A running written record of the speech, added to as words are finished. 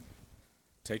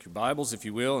Take your Bibles, if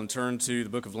you will, and turn to the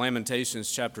book of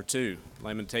Lamentations, chapter 2.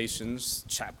 Lamentations,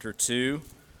 chapter 2.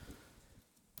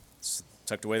 It's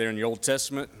tucked away there in the Old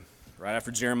Testament. Right after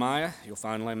Jeremiah, you'll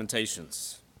find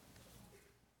Lamentations.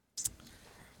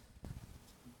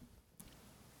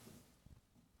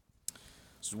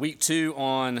 This is week 2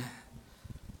 on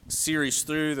series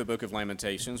through the book of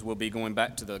Lamentations. We'll be going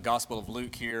back to the Gospel of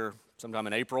Luke here sometime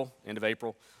in April, end of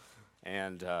April,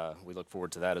 and we look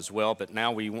forward to that as well. But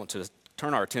now we want to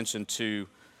turn our attention to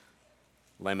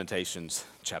Lamentations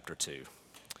chapter 2.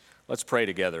 Let's pray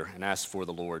together and ask for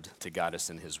the Lord to guide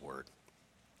us in His word.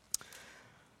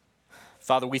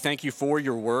 Father, we thank you for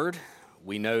your word.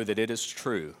 We know that it is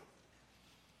true.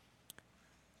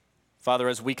 Father,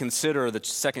 as we consider the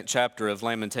second chapter of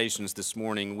Lamentations this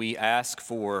morning, we ask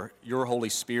for your Holy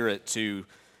Spirit to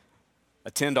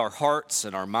attend our hearts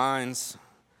and our minds.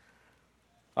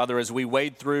 Father, as we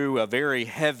wade through a very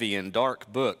heavy and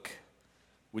dark book,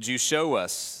 would you show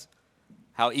us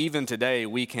how even today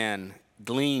we can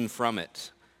glean from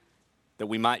it, that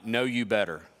we might know you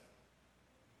better,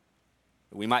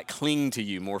 that we might cling to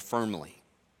you more firmly,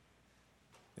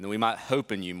 and that we might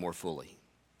hope in you more fully.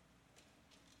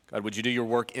 God, would you do your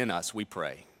work in us, we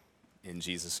pray. In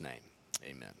Jesus' name,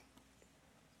 amen.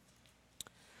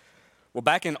 Well,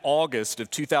 back in August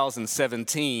of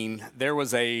 2017, there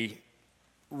was a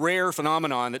rare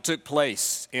phenomenon that took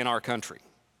place in our country.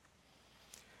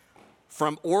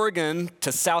 From Oregon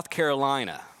to South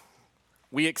Carolina,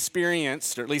 we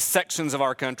experienced, or at least sections of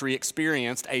our country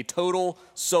experienced, a total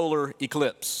solar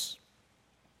eclipse.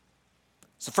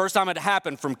 It's the first time it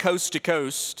happened from coast to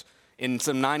coast in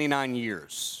some 99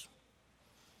 years.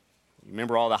 You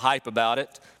remember all the hype about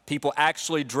it. People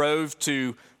actually drove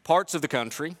to parts of the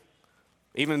country,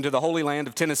 even to the Holy Land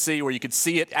of Tennessee, where you could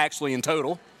see it actually in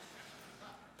total.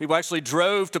 People actually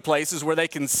drove to places where they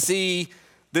can see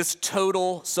this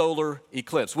total solar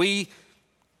eclipse. We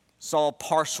saw a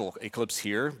partial eclipse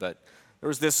here, but there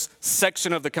was this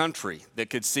section of the country that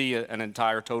could see an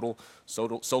entire total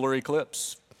solar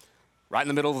eclipse. Right in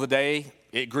the middle of the day,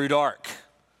 it grew dark.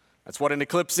 That's what an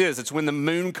eclipse is. It's when the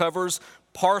moon covers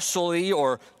partially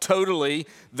or totally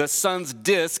the sun's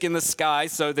disk in the sky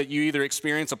so that you either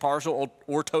experience a partial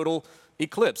or total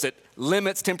eclipse. It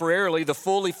limits temporarily the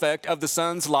full effect of the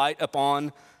sun's light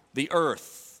upon the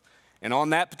earth. And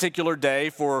on that particular day,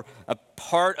 for a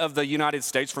part of the United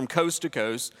States, from coast to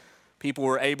coast, people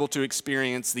were able to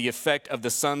experience the effect of the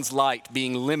sun's light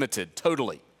being limited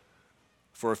totally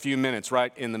for a few minutes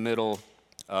right in the middle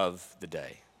of the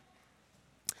day.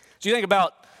 So you think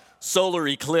about solar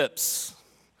eclipse.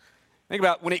 Think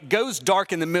about when it goes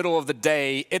dark in the middle of the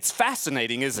day, it's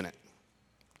fascinating, isn't it?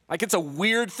 Like it's a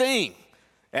weird thing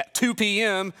at 2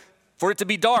 p.m. for it to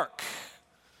be dark.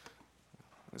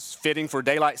 It's fitting for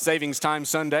daylight savings time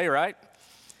Sunday, right?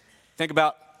 Think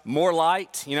about more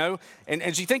light, and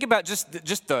as you think about just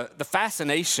the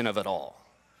fascination of it all.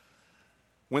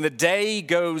 When the day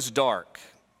goes dark,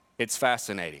 it's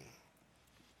fascinating.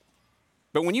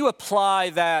 But when you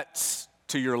apply that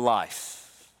to your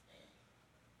life,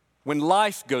 when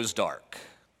life goes dark,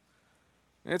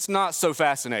 it's not so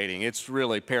fascinating. It's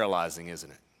really paralyzing,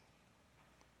 isn't it?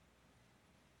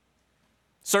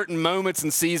 Certain moments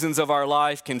and seasons of our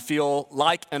life can feel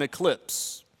like an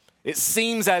eclipse. It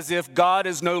seems as if God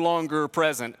is no longer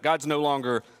present. God's no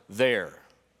longer there.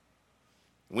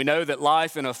 We know that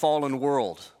life in a fallen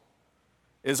world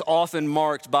is often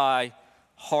marked by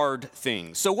hard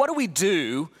things. So what do we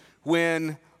do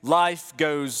when life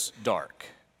goes dark?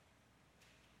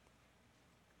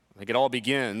 I think it all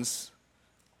begins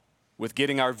with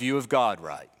getting our view of God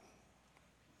right.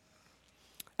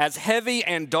 As heavy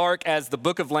and dark as the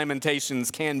book of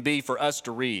Lamentations can be for us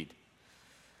to read,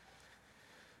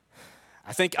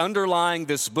 I think underlying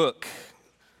this book,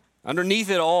 underneath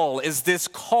it all, is this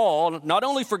call, not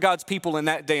only for God's people in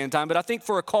that day and time, but I think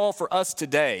for a call for us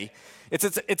today.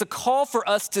 It's a call for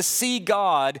us to see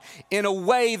God in a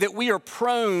way that we are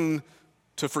prone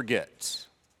to forget.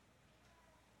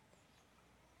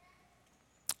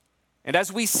 And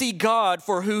as we see God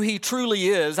for who He truly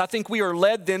is, I think we are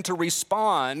led then to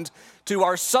respond to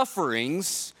our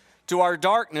sufferings, to our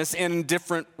darkness in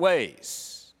different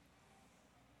ways.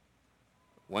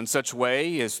 One such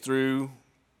way is through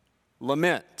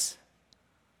lament.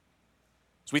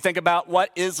 As we think about what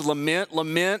is lament,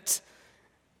 lament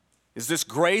is this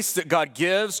grace that God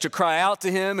gives to cry out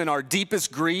to Him in our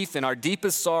deepest grief and our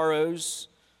deepest sorrows,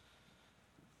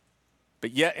 but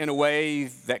yet in a way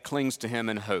that clings to Him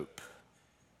in hope.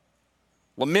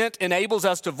 Lament enables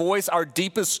us to voice our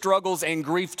deepest struggles and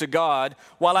grief to God,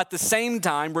 while at the same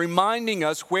time reminding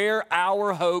us where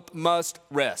our hope must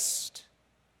rest.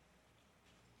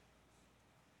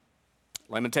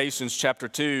 Lamentations chapter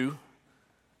 2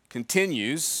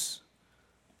 continues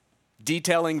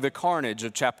detailing the carnage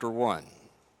of chapter 1.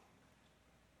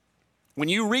 When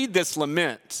you read this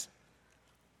lament,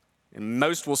 and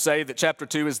most will say that chapter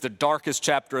 2 is the darkest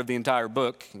chapter of the entire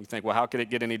book. You think, well, how could it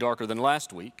get any darker than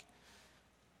last week?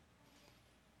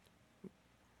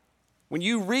 When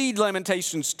you read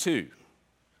Lamentations 2,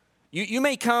 you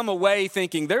may come away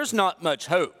thinking there's not much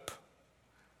hope.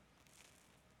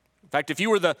 In fact, if you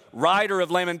were the writer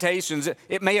of Lamentations,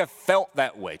 it may have felt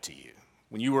that way to you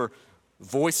when you were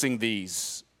voicing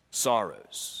these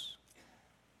sorrows.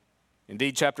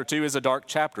 Indeed, chapter 2 is a dark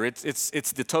chapter.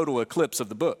 It's the total eclipse of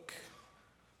the book.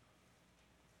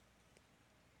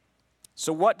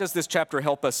 So what does this chapter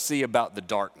help us see about the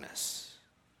darkness?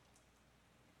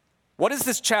 What does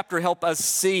this chapter help us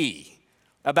see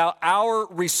about our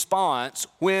response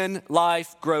when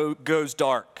life goes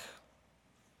dark?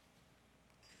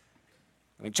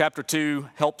 I think chapter 2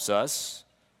 helps us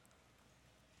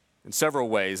in several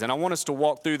ways, and I want us to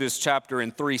walk through this chapter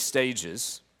in 3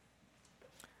 stages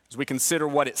as we consider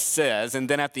what it says, and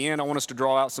then at the end I want us to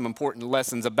draw out some important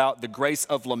lessons about the grace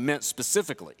of lament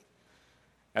specifically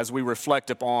as we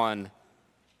reflect upon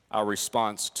our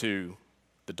response to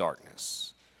the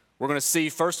darkness. We're going to see,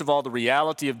 first of all, the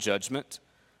reality of judgment.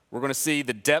 We're going to see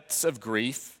the depths of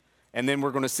grief, and then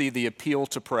we're going to see the appeal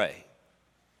to pray.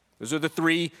 Those are the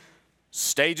 3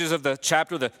 stages of the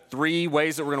chapter, the 3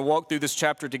 ways that we're going to walk through this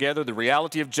chapter together: the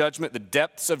reality of judgment, the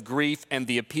depths of grief, and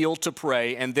the appeal to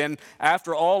pray. And then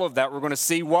after all of that, we're going to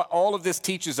see what all of this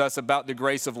teaches us about the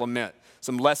grace of lament,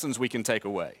 some lessons we can take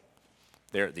away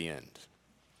there at the end.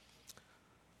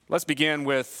 Let's begin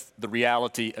with the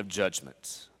reality of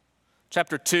judgment.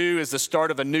 Chapter 2 is the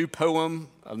start of a new poem,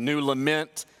 a new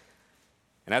lament.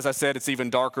 And as I said, it's even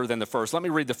darker than the first. Let me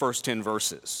read the first 10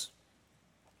 verses.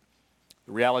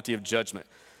 The reality of judgment.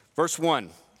 Verse 1,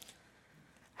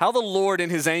 how the Lord in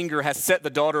his anger has set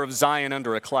the daughter of Zion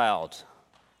under a cloud.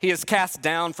 He has cast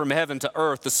down from heaven to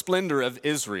earth the splendor of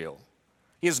Israel.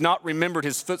 He has not remembered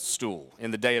his footstool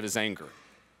in the day of his anger.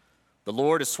 The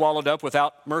Lord has swallowed up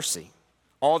without mercy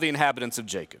all the inhabitants of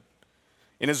Jacob.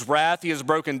 In his wrath, he has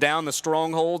broken down the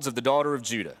strongholds of the daughter of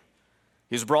Judah.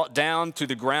 He has brought down to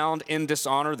the ground in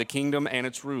dishonor the kingdom and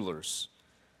its rulers.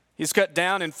 He has cut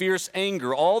down in fierce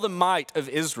anger all the might of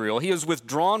Israel. He has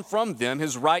withdrawn from them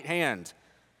his right hand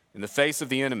in the face of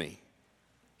the enemy.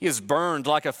 He has burned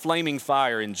like a flaming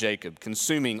fire in Jacob,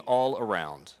 consuming all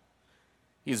around.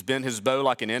 He has bent his bow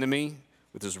like an enemy,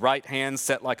 with his right hand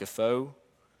set like a foe.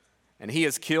 And he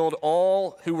has killed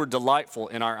all who were delightful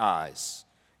in our eyes.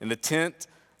 In the tent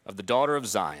of the daughter of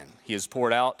Zion, he has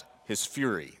poured out his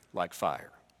fury like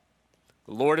fire.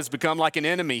 The Lord has become like an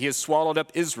enemy. He has swallowed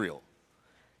up Israel.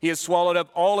 He has swallowed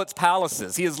up all its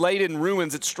palaces. He has laid in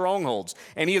ruins its strongholds.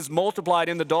 And he has multiplied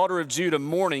in the daughter of Judah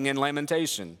mourning and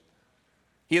lamentation.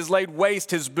 He has laid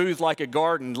waste his booth like a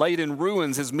garden, laid in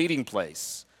ruins his meeting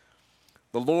place.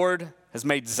 The Lord has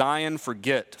made Zion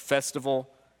forget festival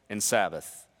and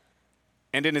Sabbath.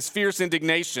 And in his fierce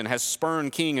indignation has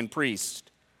spurned king and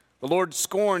priest. The Lord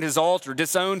scorned his altar,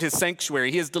 disowned his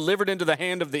sanctuary. He has delivered into the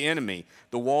hand of the enemy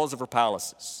the walls of her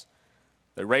palaces.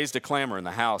 They raised a clamor in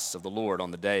the house of the Lord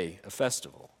on the day of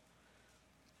festival.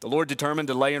 The Lord determined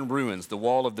to lay in ruins the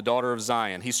wall of the daughter of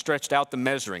Zion. He stretched out the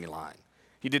measuring line.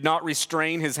 He did not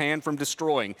restrain his hand from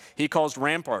destroying. He caused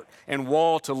rampart and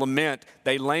wall to lament.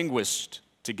 They languished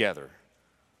together.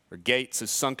 Her gates have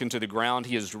sunk into the ground.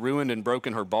 He has ruined and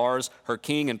broken her bars. Her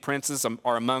king and princes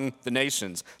are among the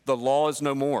nations. The law is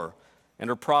no more, and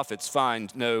her prophets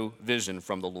find no vision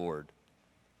from the Lord.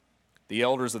 The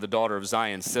elders of the daughter of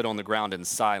Zion sit on the ground in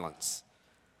silence.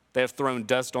 They have thrown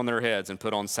dust on their heads and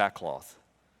put on sackcloth.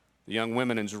 The young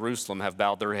women in Jerusalem have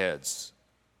bowed their heads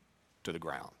to the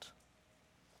ground.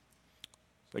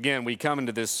 Again, we come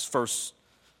into this first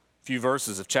few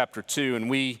verses of chapter 2, and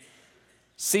we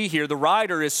see here the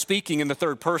writer is speaking in the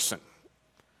third person,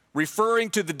 referring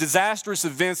to the disastrous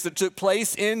events that took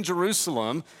place in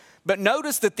Jerusalem. But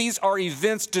notice that these are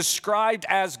events described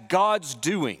as God's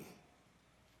doing.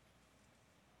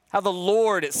 How the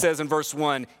Lord, it says in verse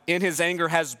 1, in his anger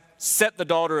has set the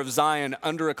daughter of Zion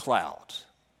under a cloud.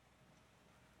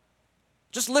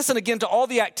 Just listen again to all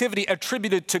the activity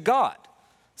attributed to God.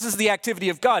 This is the activity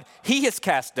of God. He has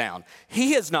cast down.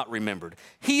 He has not remembered.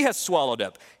 He has swallowed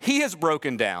up. He has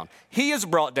broken down. He has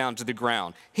brought down to the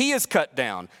ground. He has cut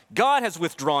down. God has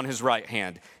withdrawn his right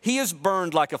hand. He has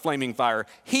burned like a flaming fire.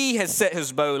 He has set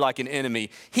his bow like an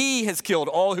enemy. He has killed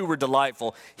all who were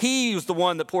delightful. He was the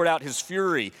one that poured out his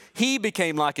fury. He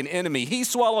became like an enemy. He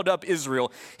swallowed up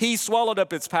Israel. He swallowed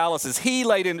up its palaces. He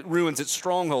laid in ruins its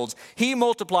strongholds. He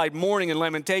multiplied mourning and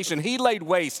lamentation. He laid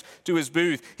waste to his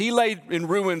booth. He laid in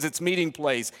ruins its meeting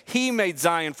place. He made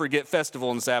Zion forget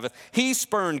festival and Sabbath. He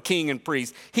spurned king and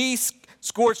priest. He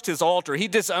scorched his altar. He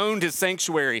disowned his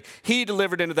sanctuary. He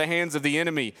delivered into the hands of the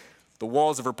enemy the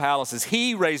walls of her palaces.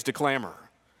 He raised a clamor.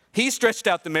 He stretched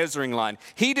out the measuring line.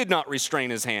 He did not restrain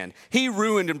his hand. He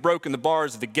ruined and broken the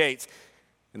bars of the gates,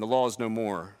 and the law is no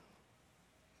more.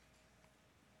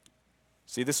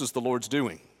 See, this was the Lord's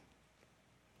doing.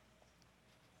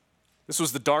 This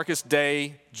was the darkest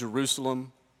day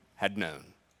Jerusalem had known.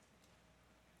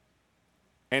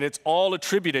 And it's all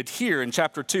attributed here in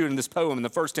chapter 2 in this poem in the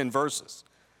first 10 verses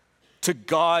to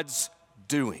God's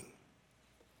doing.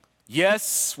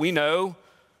 Yes, we know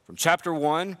from chapter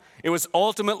 1, it was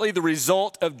ultimately the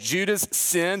result of Judah's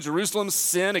sin, Jerusalem's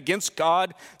sin against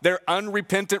God, their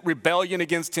unrepentant rebellion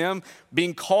against him,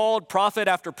 being called prophet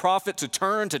after prophet to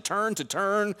turn,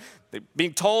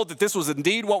 being told that this was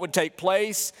indeed what would take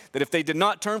place, that if they did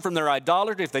not turn from their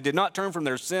idolatry, if they did not turn from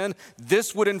their sin,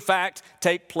 this would in fact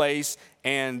take place,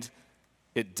 and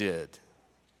it did.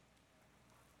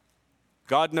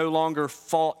 God no longer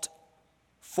fought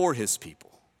for his people.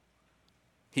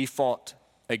 He fought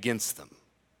against them.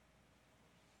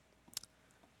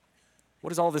 What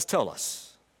does all this tell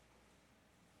us?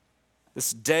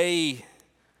 This day,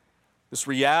 this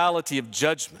reality of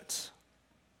judgment.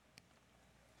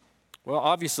 Well,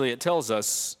 obviously it tells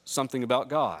us something about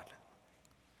God.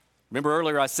 Remember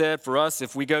earlier I said for us,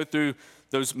 if we go through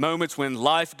those moments when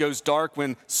life goes dark,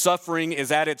 when suffering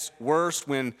is at its worst,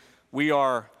 when we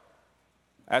are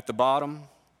at the bottom,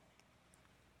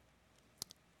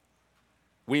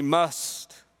 we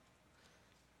must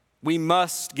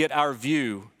get our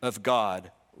view of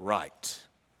God right.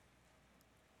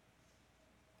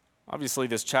 Obviously,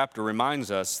 this chapter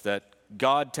reminds us that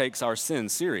God takes our sin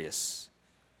serious.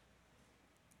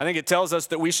 I think it tells us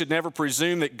that we should never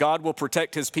presume that God will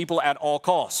protect his people at all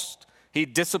costs. He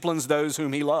disciplines those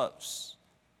whom he loves.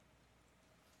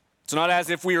 It's not as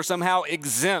if we are somehow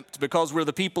exempt because we're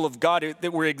the people of God,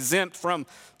 that we're exempt from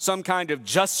some kind of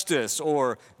justice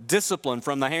or discipline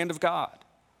from the hand of God.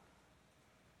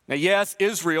 Now, yes,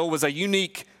 Israel was a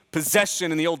unique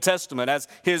possession in the Old Testament as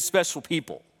his special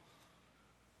people.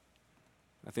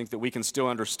 I think that we can still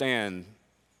understand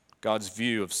God's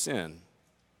view of sin.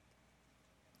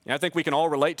 And I think we can all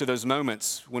relate to those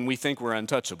moments when we think we're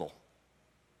untouchable.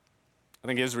 I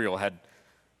think Israel had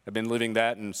been living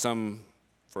that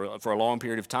for a long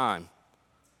period of time.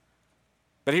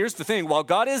 But here's the thing, while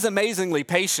God is amazingly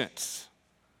patient,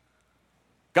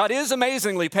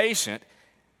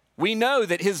 we know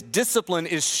that his discipline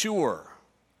is sure.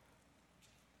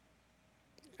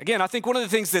 Again, I think one of the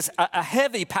things a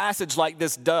heavy passage like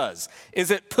this does is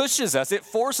it pushes us, it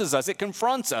forces us, it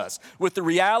confronts us with the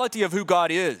reality of who God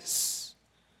is.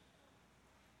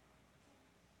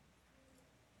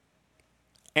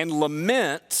 And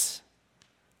lament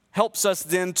helps us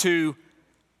then to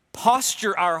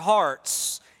posture our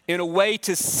hearts in a way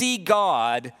to see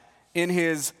God in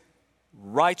his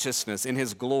righteousness, in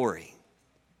his glory.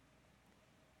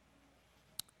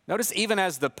 Notice even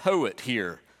as the poet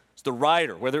here, the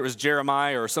writer, whether it was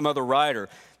Jeremiah or some other writer,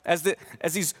 as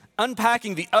he's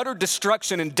unpacking the utter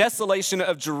destruction and desolation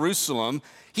of Jerusalem,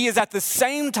 he is at the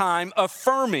same time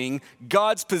affirming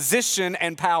God's position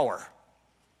and power.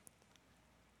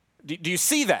 Do you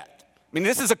see that? I mean,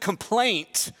 this is a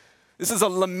complaint, this is a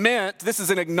lament, this is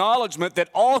an acknowledgement that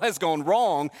all has gone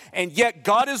wrong, and yet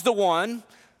God is the one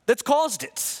that's caused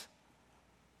it.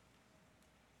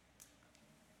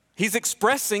 He's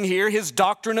expressing here his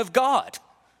doctrine of God.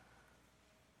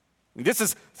 This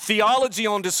is theology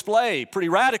on display, pretty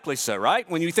radically so, right?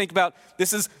 When you think about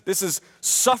this is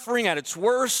suffering at its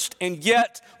worst, and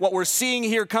yet what we're seeing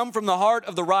here come from the heart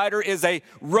of the writer is a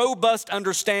robust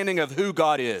understanding of who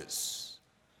God is.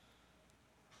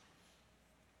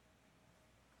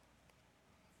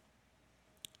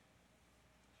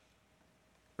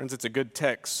 Friends, it's a good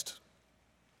text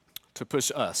to push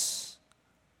us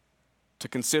to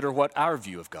consider what our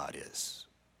view of God is.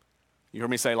 You heard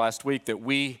me say last week that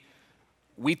we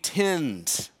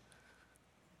tend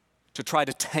to try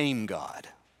to tame God.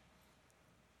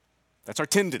 That's our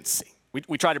tendency.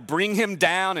 We try to bring him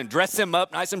down and dress him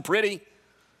up nice and pretty,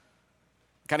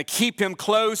 kind of keep him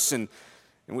close, and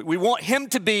And we want him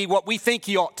to be what we think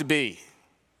he ought to be.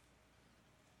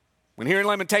 When here in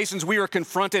Lamentations, we are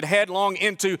confronted headlong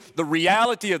into the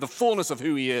reality of the fullness of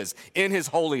who he is in his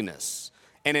holiness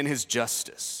and in his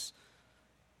justice,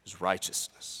 his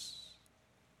righteousness.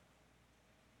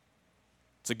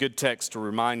 It's a good text to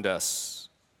remind us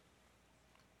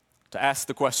to ask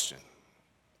the question,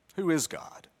 who is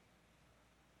God?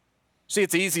 See,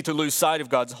 it's easy to lose sight of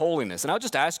God's holiness. And I'll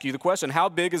just ask you the question, how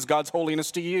big is God's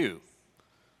holiness to you?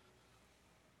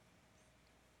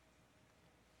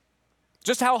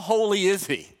 Just how holy is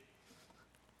he?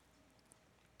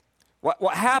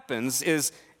 What happens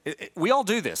is, we all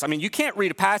do this. I mean, you can't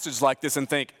read a passage like this and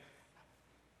think,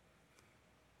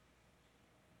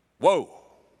 whoa,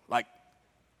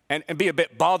 and be a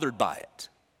bit bothered by it.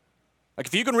 Like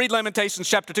if you can read Lamentations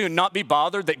chapter 2 and not be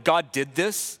bothered that God did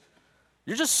this,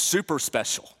 you're just super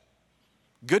special.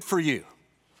 Good for you.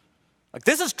 Like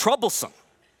this is troublesome.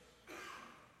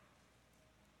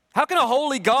 How can a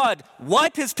holy God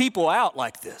wipe his people out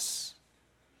like this?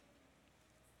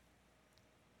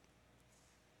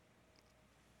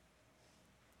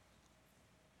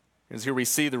 Because here we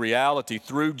see the reality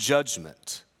through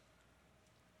judgment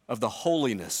of the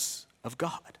holiness of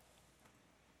God.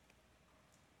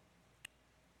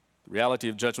 The reality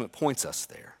of judgment points us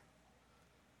there.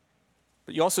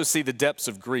 But you also see the depths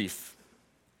of grief.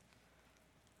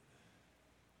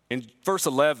 In verse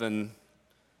 11,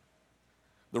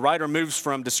 the writer moves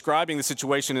from describing the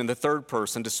situation in the third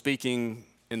person to speaking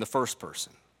in the first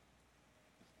person.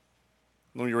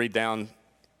 Let me read down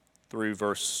through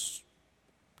verse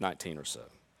 19 or so.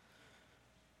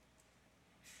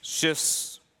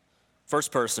 Shifts,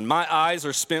 first person. My eyes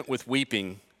are spent with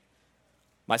weeping.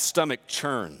 My stomach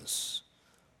churns.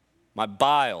 My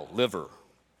bile, liver,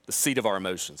 the seat of our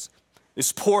emotions,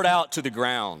 is poured out to the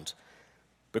ground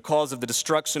because of the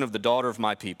destruction of the daughter of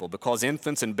my people, because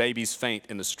infants and babies faint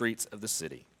in the streets of the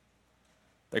city.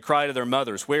 They cry to their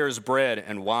mothers, where is bread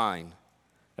and wine?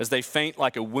 As they faint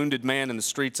like a wounded man in the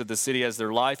streets of the city, as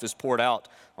their life is poured out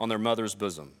on their mother's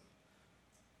bosom.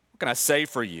 What can I say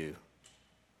for you?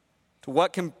 To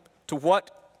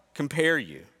what compare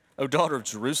you, O daughter of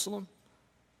Jerusalem?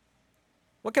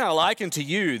 What can I liken to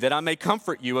you that I may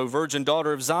comfort you, O virgin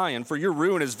daughter of Zion? For your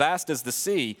ruin is vast as the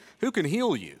sea. Who can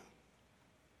heal you?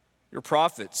 Your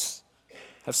prophets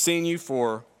have seen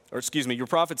for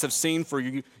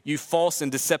you false and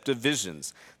deceptive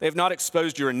visions. They have not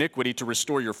exposed your iniquity to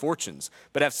restore your fortunes,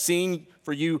 but have seen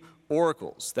for you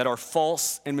oracles that are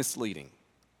false and misleading.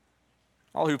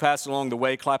 All who pass along the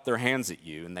way clap their hands at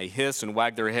you, and they hiss and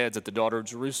wag their heads at the daughter of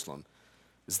Jerusalem.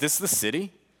 Is this the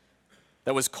city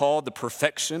that was called the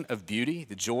perfection of beauty,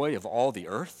 the joy of all the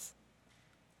earth?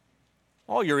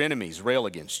 All your enemies rail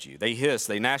against you. They hiss,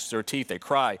 they gnash their teeth, they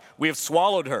cry, we have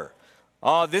swallowed her.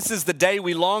 Oh, this is the day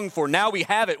we longed for. Now we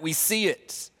have it, we see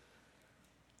it.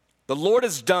 The Lord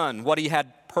has done what he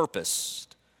had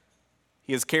purposed.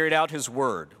 He has carried out his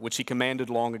word, which he commanded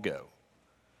long ago.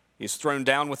 He is thrown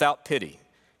down without pity.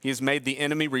 He has made the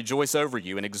enemy rejoice over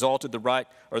you and exalted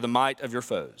the might of your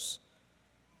foes.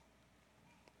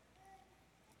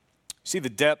 See the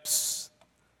depths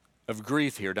of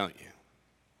grief here, don't you?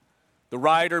 The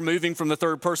writer, moving from the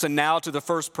third person now to the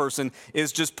first person,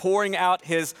 is just pouring out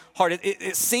his heart.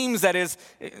 It seems that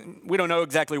we don't know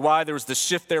exactly why there was the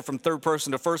shift there from third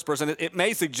person to first person. It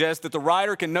may suggest that the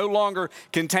writer can no longer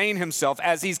contain himself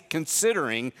as he's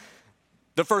considering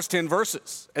the first 10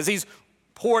 verses. As he's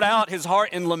poured out his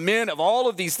heart in lament of all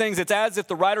of these things, it's as if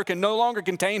the writer can no longer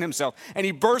contain himself, and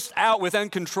he bursts out with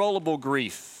uncontrollable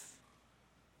grief.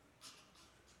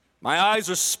 My eyes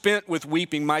are spent with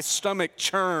weeping. My stomach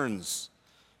churns.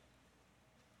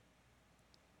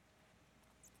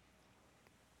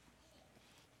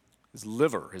 His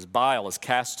liver, his bile is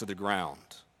cast to the ground.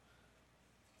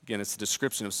 Again, it's a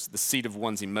description of the seat of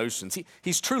one's emotions.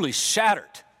 He's truly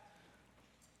shattered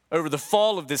over the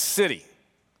fall of this city.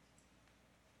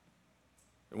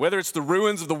 And whether it's the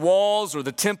ruins of the walls or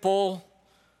the temple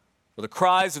or the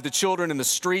cries of the children in the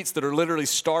streets that are literally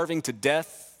starving to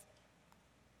death,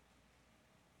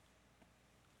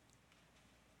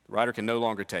 the writer can no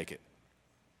longer take it.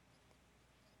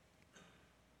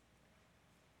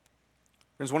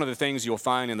 Friends, one of the things you'll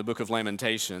find in the book of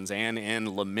Lamentations and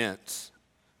in lament,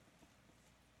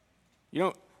 you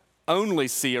don't only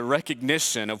see a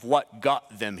recognition of what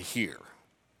got them here,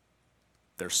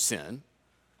 their sin,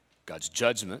 God's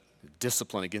judgment,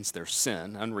 discipline against their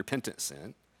sin, unrepentant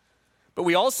sin, but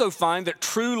we also find that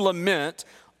true lament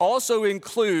also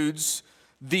includes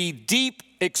the deep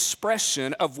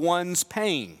expression of one's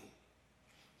pain.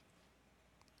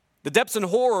 The depths and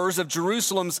horrors of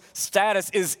Jerusalem's status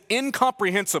is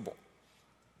incomprehensible.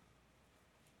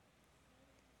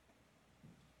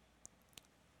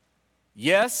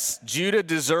 Yes, Judah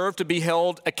deserved to be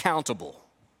held accountable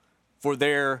for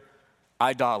their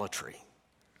idolatry.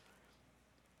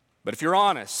 But if you're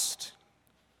honest,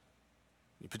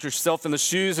 you put yourself in the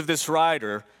shoes of this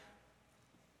writer,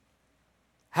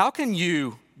 how can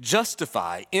you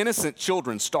justify innocent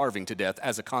children starving to death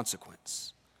as a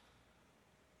consequence?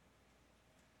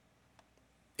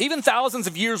 Even thousands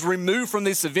of years removed from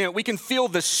this event, we can feel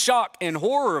the shock and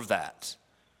horror of that.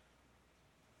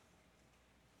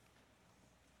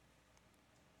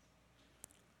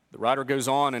 The writer goes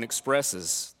on and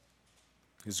expresses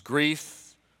his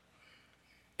grief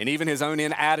and even his own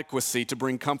inadequacy to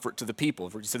bring comfort to the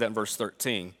people. You see that in verse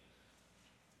 13.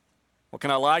 What can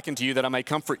I liken to you that I may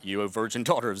comfort you, O virgin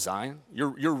daughter of Zion?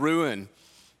 Your ruin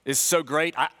is so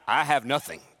great, I have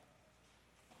nothing.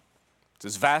 It's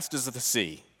as vast as the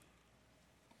sea.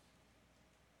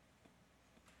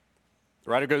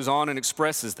 The writer goes on and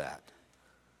expresses that.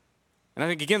 And I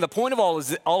think, again, the point of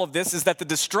all of this is that the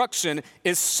destruction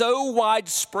is so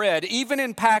widespread, even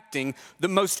impacting the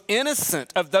most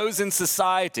innocent of those in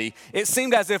society, it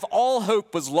seemed as if all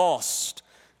hope was lost.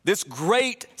 This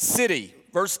great city,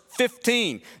 verse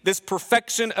 15, this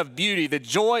perfection of beauty, the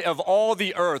joy of all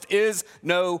the earth is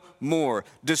no more.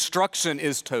 Destruction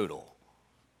is total.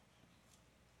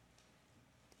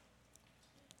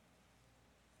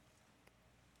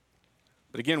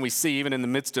 But again, we see even in the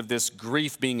midst of this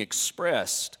grief being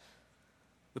expressed,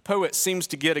 the poet seems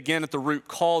to get again at the root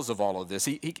cause of all of this.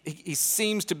 He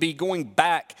seems to be going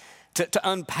back to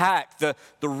unpack the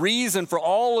reason for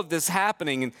all of this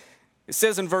happening. And it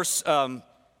says in verse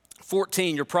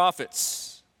 14, your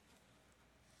prophets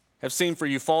have seen for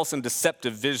you false and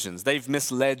deceptive visions. They've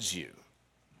misled you.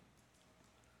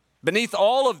 Beneath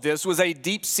all of this was a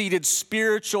deep-seated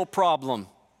spiritual problem.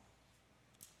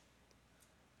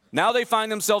 Now they find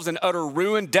themselves in utter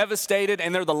ruin, devastated,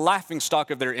 and they're the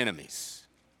laughingstock of their enemies.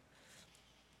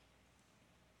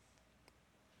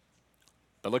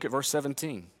 But look at verse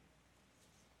 17.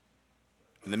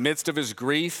 In the midst of his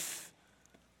grief,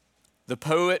 the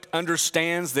poet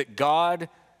understands that God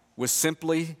was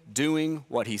simply doing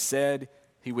what he said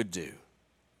he would do.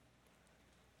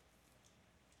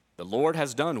 The Lord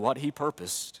has done what he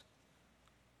purposed.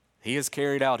 He has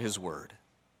carried out his word.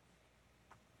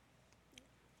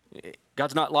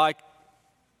 God's not like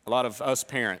a lot of us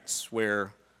parents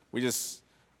where we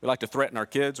like to threaten our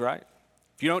kids, right?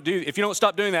 If you don't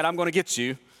stop doing that, I'm going to get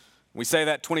you. We say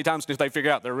that 20 times until they figure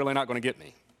out they're really not going to get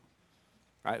me.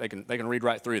 Right? They can read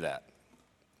right through that.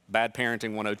 Bad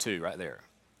parenting 102 right there.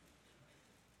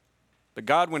 But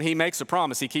God, when he makes a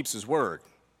promise, he keeps his word.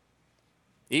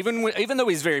 Even though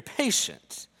he's very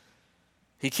patient,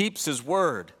 he keeps his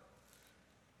word.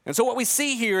 And so what we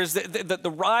see here is that the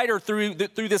writer, through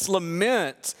this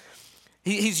lament,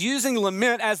 he's using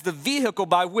lament as the vehicle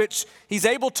by which he's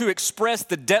able to express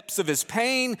the depths of his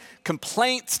pain,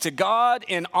 complaints to God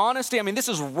in honesty. I mean, this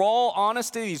is raw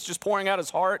honesty. He's just pouring out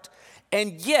his heart.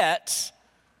 And yet,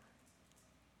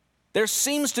 there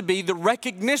seems to be the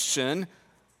recognition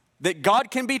that God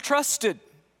can be trusted.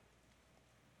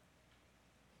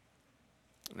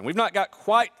 And we've not got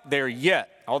quite there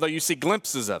yet, although you see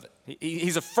glimpses of it.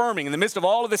 He's affirming in the midst of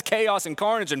all of this chaos and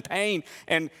carnage and pain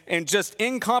and just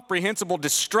incomprehensible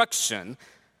destruction,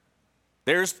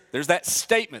 there's that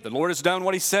statement, the Lord has done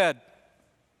what he said.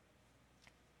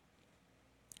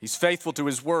 He's faithful to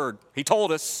his word. He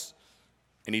told us,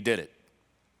 and he did it.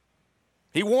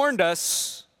 He warned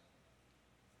us.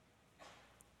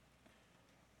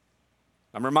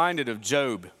 I'm reminded of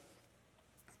Job.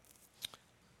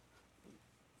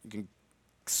 You can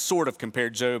sort of compare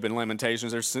Job and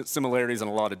Lamentations. There's similarities and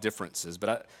a lot of differences.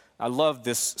 But I love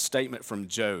this statement from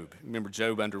Job. Remember,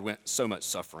 Job underwent so much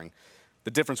suffering.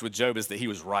 The difference with Job is that he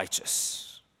was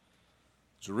righteous.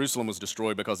 Jerusalem was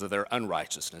destroyed because of their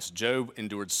unrighteousness. Job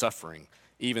endured suffering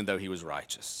even though he was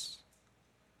righteous.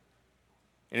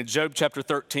 And in Job chapter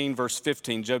 13, verse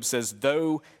 15, Job says,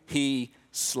 though he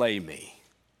slay me,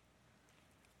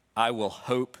 I will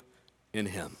hope in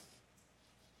him.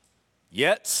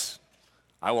 Yet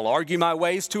I will argue my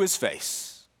ways to his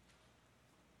face.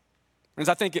 Friends,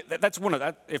 I think that's one of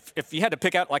that. If you had to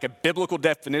pick out like a biblical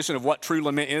definition of what true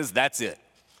lament is, that's it.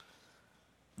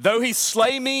 Though he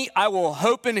slay me, I will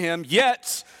hope in him.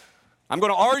 Yet I'm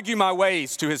going to argue my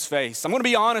ways to his face. I'm going to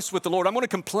be honest with the Lord. I'm going to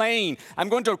complain. I'm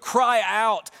going to cry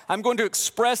out. I'm going to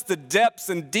express the depths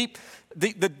and deep,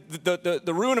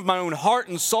 the ruin of my own heart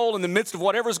and soul in the midst of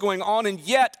whatever's going on. And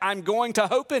yet I'm going to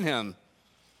hope in him.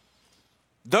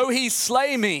 Though he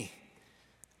slay me,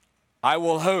 I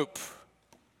will hope.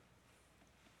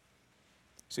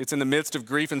 See, it's in the midst of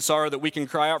grief and sorrow that we can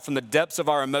cry out from the depths of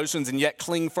our emotions and yet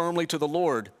cling firmly to the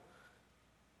Lord.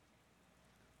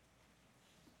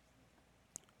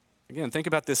 Again, think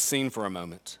about this scene for a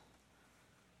moment.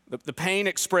 The pain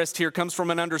expressed here comes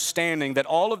from an understanding that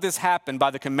all of this happened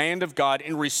by the command of God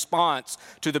in response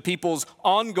to the people's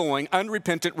ongoing,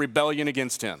 unrepentant rebellion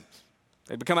against him.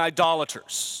 They become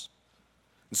idolaters.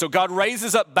 And so God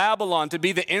raises up Babylon to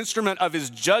be the instrument of his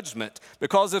judgment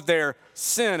because of their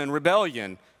sin and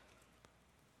rebellion.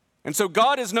 And so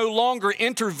God is no longer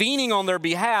intervening on their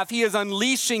behalf. He is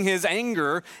unleashing his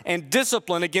anger and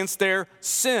discipline against their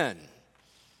sin.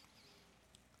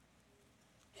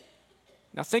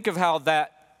 Now think of how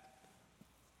that,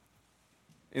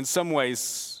 in some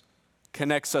ways,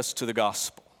 connects us to the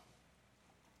gospel,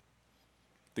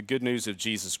 the good news of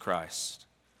Jesus Christ.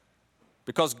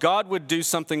 Because God would do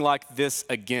something like this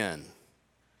again,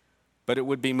 but it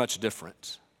would be much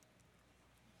different.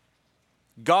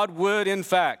 God would, in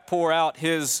fact, pour out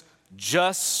his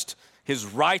just, his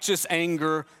righteous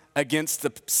anger against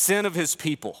the sin of his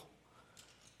people.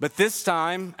 But this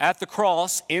time, at the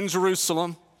cross in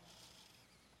Jerusalem,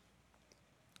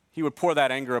 he would pour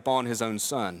that anger upon his own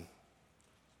son.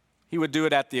 He would do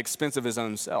it at the expense of his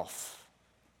own self.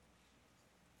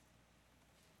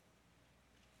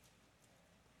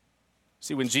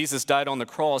 See, when Jesus died on the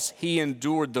cross, he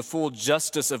endured the full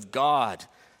justice of God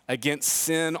against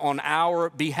sin on our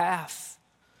behalf.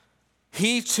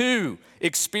 He too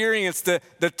experienced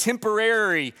the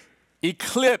temporary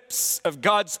eclipse of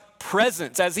God's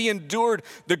presence as he endured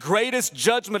the greatest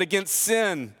judgment against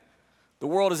sin the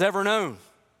world has ever known.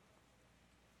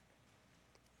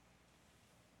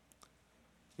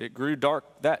 It grew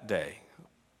dark that day,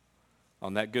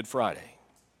 on that Good Friday.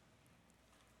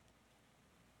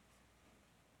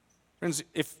 Friends,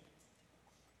 if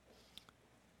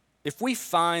we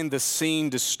find the scene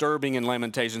disturbing in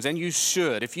Lamentations, and you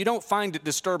should, if you don't find it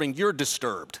disturbing, you're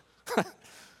disturbed.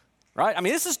 Right? I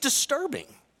mean, this is disturbing.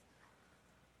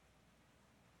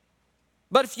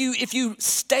 But if you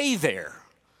stay there,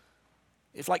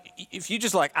 if you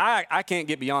just I can't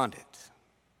get beyond it.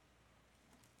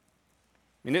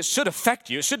 I mean, it should affect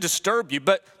you. It should disturb you,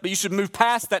 but you should move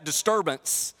past that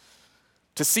disturbance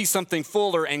to see something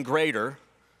fuller and greater.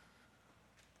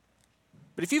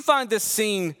 But if you find this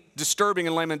scene disturbing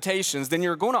in Lamentations, then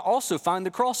you're going to also find the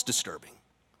cross disturbing.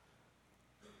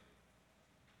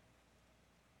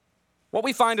 What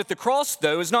we find at the cross,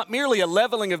 though, is not merely a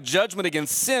leveling of judgment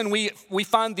against sin. We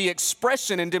find the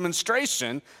expression and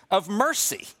demonstration of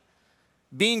mercy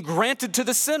being granted to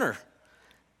the sinner.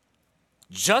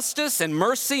 Justice and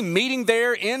mercy meeting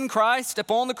there in Christ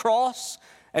upon the cross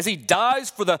as he dies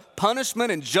for the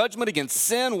punishment and judgment against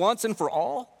sin once and for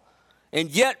all. And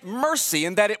yet mercy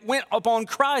in that it went upon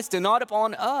Christ and not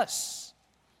upon us.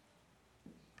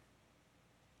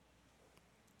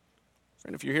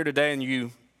 Friend, if you're here today and you're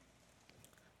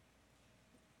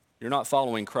not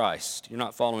following Christ, you're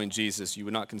not following Jesus, you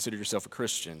would not consider yourself a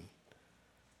Christian,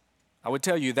 I would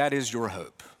tell you that is your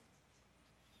hope.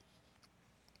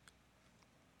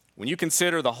 When you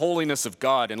consider the holiness of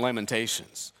God in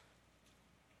Lamentations,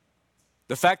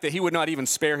 the fact that he would not even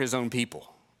spare his own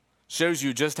people shows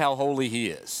you just how holy he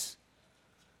is.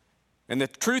 And the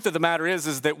truth of the matter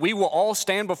is that we will all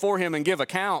stand before him and give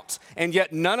account, and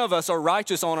yet none of us are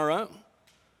righteous on our own.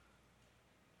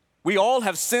 We all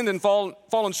have sinned and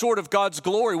fallen short of God's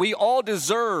glory. We all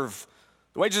deserve,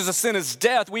 the wages of sin is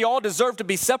death. We all deserve to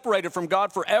be separated from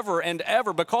God forever and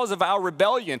ever because of our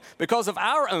rebellion, because of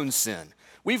our own sin.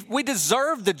 We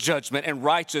deserve the judgment and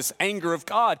righteous anger of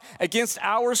God against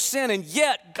our sin, and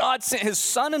yet God sent his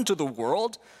Son into the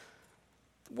world,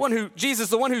 Jesus,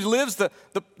 the one who lives the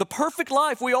perfect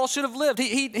life we all should have lived.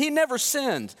 He never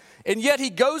sinned, and yet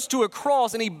he goes to a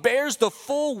cross and he bears the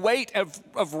full weight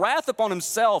of wrath upon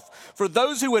himself for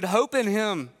those who would hope in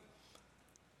him.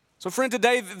 So friend,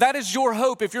 today, that is your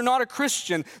hope. If you're not a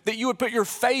Christian, that you would put your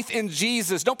faith in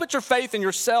Jesus. Don't put your faith in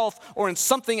yourself or in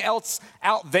something else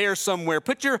out there somewhere.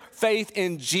 Put your faith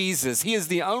in Jesus. He is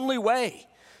the only way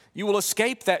you will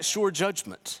escape that sure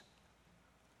judgment.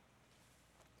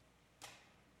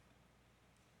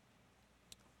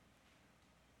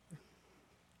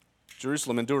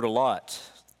 Jerusalem endured a lot.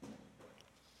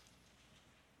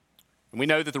 And we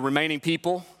know that the remaining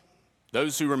people,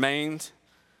 those who remained,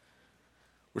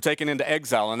 were taken into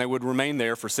exile, and they would remain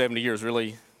there for 70 years. Really,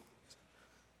 it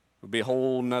would be a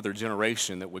whole nother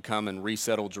generation that would come and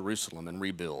resettle Jerusalem and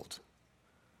rebuild.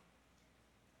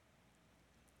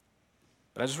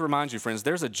 But I just remind you, friends,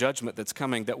 there's a judgment that's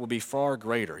coming that will be far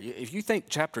greater. If you think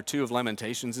chapter 2 of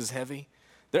Lamentations is heavy,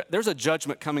 there's a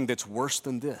judgment coming that's worse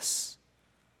than this.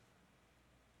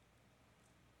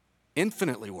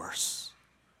 Infinitely worse.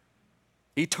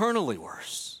 Eternally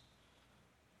worse.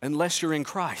 Unless you're in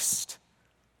Christ.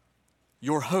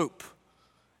 Your hope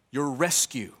your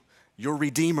rescue, your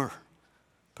Redeemer.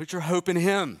 Put your hope in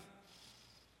him.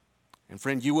 And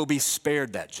friend, you will be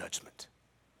spared that judgment.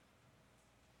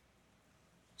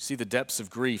 See the depths of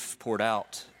grief poured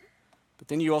out, but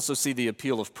then you also see the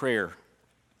appeal of prayer.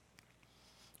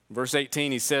 Verse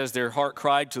 18, he says, their heart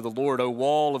cried to the Lord, O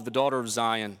wall of the daughter of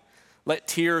Zion. Let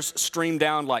tears stream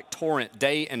down like torrent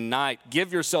day and night.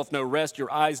 Give yourself no rest,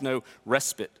 your eyes no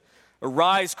respite.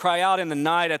 Arise, cry out in the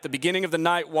night. At the beginning of the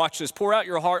night watches. Pour out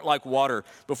your heart like water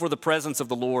before the presence of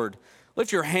the Lord.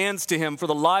 Lift your hands to him for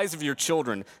the lives of your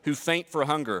children who faint for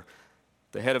hunger,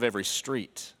 the head of every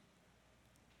street.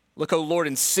 Look, O Lord,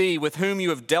 and see with whom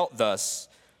you have dealt thus.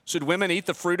 Should women eat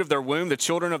the fruit of their womb, the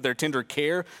children of their tender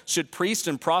care? Should priest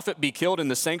and prophet be killed in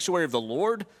the sanctuary of the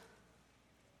Lord?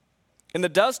 In the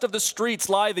dust of the streets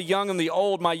lie the young and the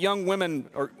old. My young women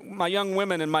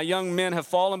and my young men have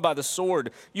fallen by the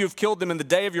sword. You have killed them in the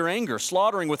day of your anger,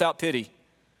 slaughtering without pity.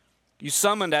 You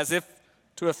summoned as if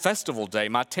to a festival day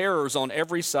my terrors on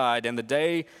every side, and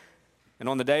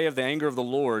on the day of the anger of the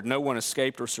Lord, no one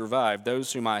escaped or survived.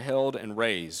 Those whom I held and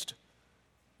raised,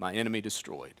 my enemy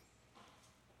destroyed.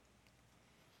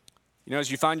 You know, as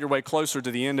you find your way closer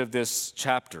to the end of this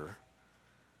chapter,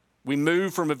 we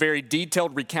move from a very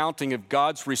detailed recounting of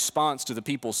God's response to the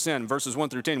people's sin. Verses 1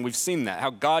 through 10, we've seen that, how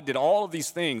God did all of these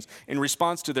things in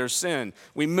response to their sin.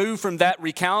 We move from that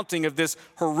recounting of this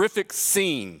horrific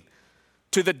scene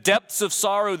to the depths of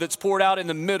sorrow that's poured out in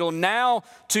the middle, now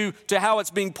to how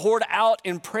it's being poured out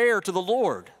in prayer to the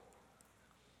Lord.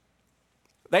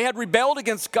 They had rebelled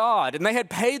against God and they had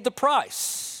paid the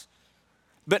price.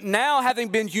 But now, having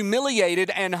been humiliated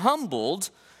and humbled,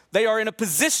 they are in a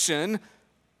position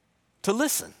to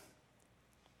listen,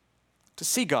 to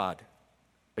see God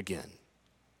again,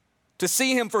 to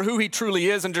see him for who he truly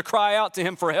is and to cry out to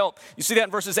him for help. You see that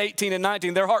in verses 18 and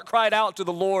 19. Their heart cried out to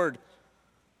the Lord.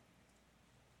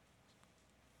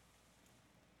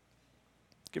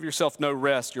 Give yourself no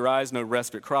rest, your eyes no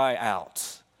respite. Cry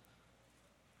out.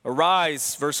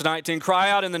 Arise, verse 19, cry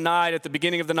out in the night at the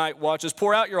beginning of the night watches.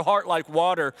 Pour out your heart like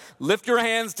water. Lift your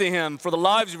hands to him for the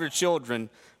lives of your children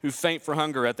who faint for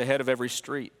hunger at the head of every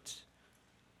street.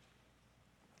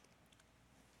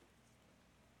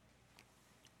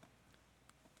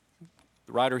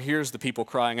 The writer hears the people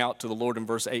crying out to the Lord in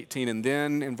verse 18, and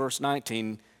then in verse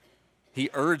 19, he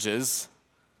urges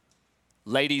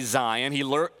Lady Zion, he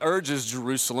urges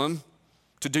Jerusalem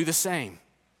to do the same,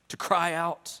 to cry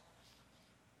out.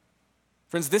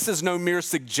 Friends, this is no mere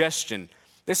suggestion.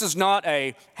 This is not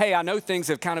a, hey, I know things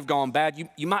have kind of gone bad.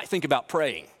 You might think about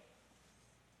praying.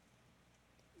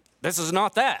 This is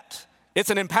not that. It's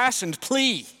an impassioned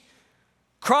plea.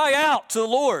 Cry out to the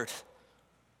Lord.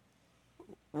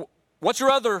 What's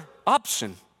your other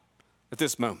option at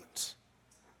this moment?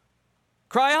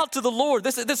 Cry out to the Lord.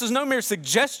 This is no mere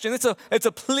suggestion. It's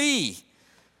a plea.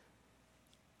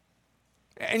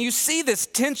 And you see this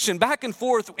tension back and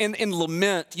forth in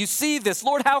lament. You see this,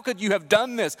 Lord, how could you have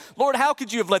done this? Lord, how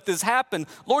could you have let this happen?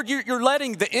 Lord, you're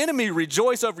letting the enemy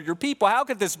rejoice over your people. How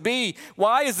could this be?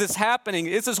 Why is this happening?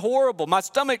 This is horrible. My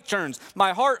stomach churns.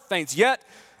 My heart faints. Yet,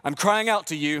 I'm crying out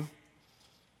to you.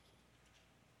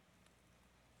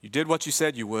 You did what you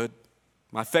said you would.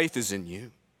 My faith is in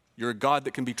you. You're a God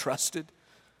that can be trusted.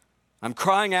 I'm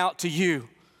crying out to you.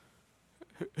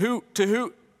 To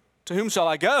whom shall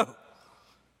I go?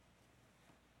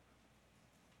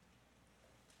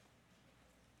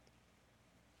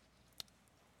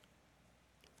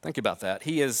 Think about that.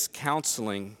 He is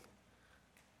counseling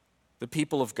the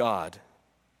people of God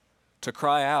to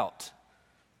cry out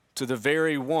to the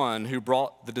very one who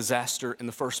brought the disaster in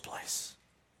the first place.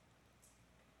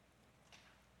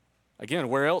 Again,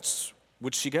 where else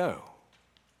would she go?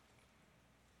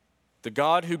 The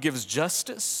God who gives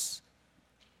justice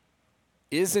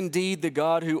is indeed the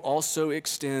God who also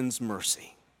extends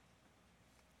mercy.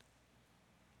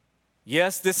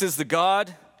 Yes, this is the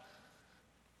God.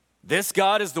 This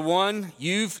God is the one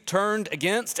you've turned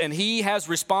against, and he has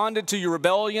responded to your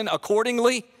rebellion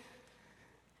accordingly.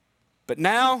 But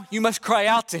now you must cry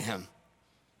out to him.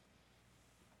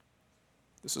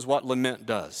 This is what lament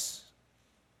does.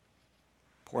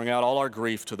 Pouring out all our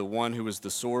grief to the one who is the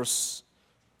source,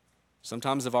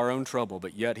 sometimes of our own trouble,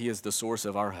 but yet he is the source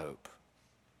of our hope.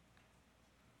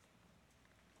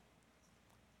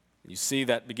 You see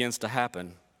that begins to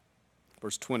happen.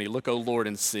 Verse 20, look, O Lord,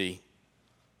 and see.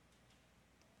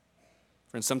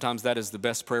 Friends, sometimes that is the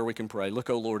best prayer we can pray. Look,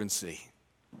 O Lord, and see.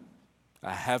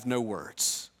 I have no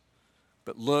words,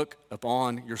 but look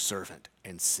upon your servant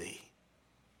and see.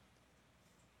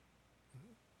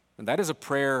 And that is a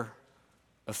prayer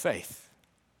of faith.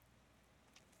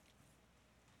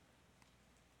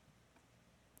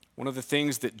 One of the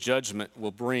things that judgment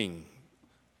will bring,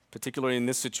 particularly in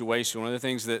this situation, one of the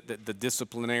things that the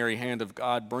disciplinary hand of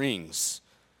God brings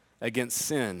against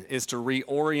sin is to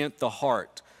reorient the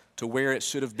heart to where it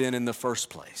should have been in the first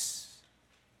place.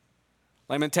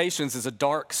 Lamentations is a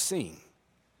dark scene,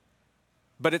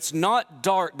 but it's not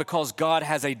dark because God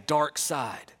has a dark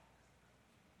side.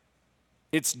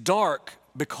 It's dark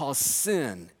because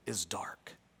sin is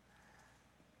dark.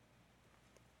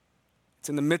 It's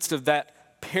in the midst of that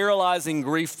paralyzing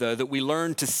grief, though, that we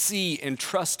learn to see and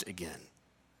trust again.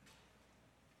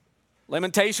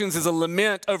 Lamentations is a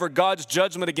lament over God's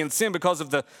judgment against sin because of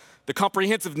the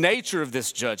comprehensive nature of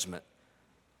this judgment.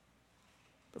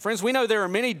 But friends, we know there are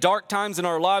many dark times in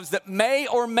our lives that may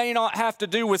or may not have to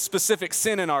do with specific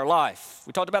sin in our life.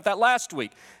 We talked about that last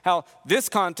week, how this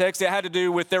context, it had to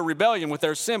do with their rebellion, with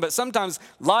their sin. But sometimes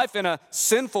life in a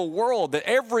sinful world, that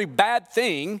every bad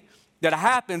thing that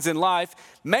happens in life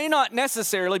may not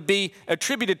necessarily be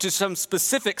attributed to some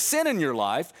specific sin in your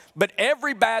life, but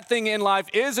every bad thing in life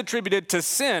is attributed to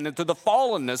sin and to the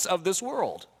fallenness of this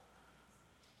world.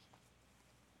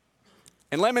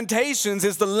 And Lamentations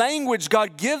is the language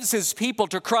God gives his people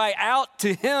to cry out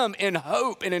to him in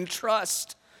hope and in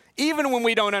trust, even when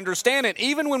we don't understand it,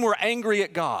 even when we're angry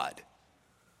at God.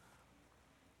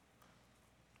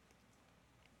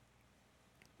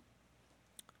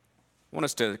 I want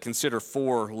us to consider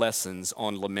 4 lessons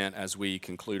on lament as we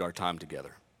conclude our time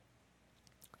together.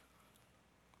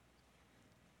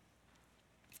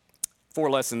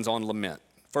 4 lessons on lament.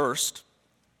 First,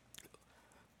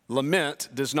 lament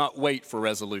does not wait for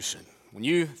resolution. When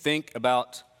you think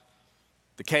about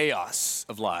the chaos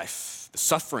of life, the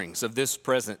sufferings of this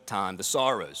present time, the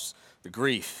sorrows, the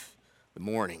grief, the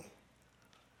mourning,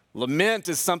 lament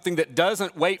is something that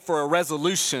doesn't wait for a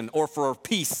resolution or for a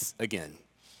peace again.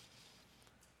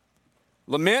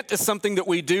 Lament is something that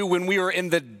we do when we are in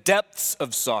the depths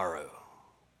of sorrow.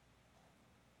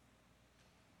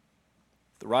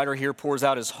 The writer here pours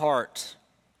out his heart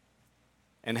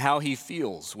and how he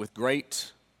feels with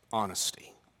great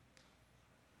honesty.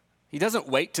 He doesn't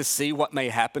wait to see what may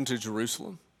happen to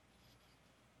Jerusalem.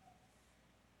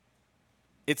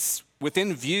 It's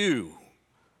within view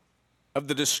of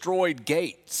the destroyed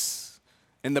gates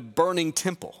and the burning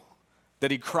temple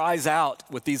that he cries out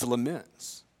with these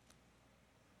laments.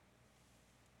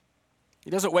 He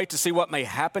doesn't wait to see what may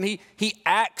happen. He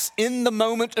acts in the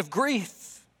moment of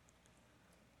grief.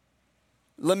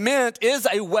 Lament is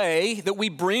a way that we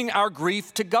bring our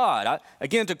grief to God.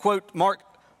 Again, to quote Mark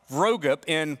Vroegop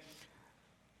in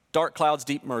Dark Clouds,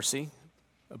 Deep Mercy,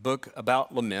 a book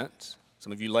about lament.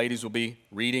 Some of you ladies will be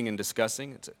reading and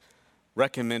discussing. It's a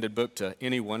recommended book to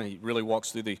anyone. He really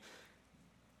walks through the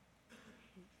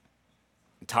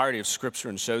entirety of Scripture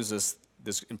and shows us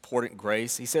this important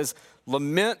grace. He says,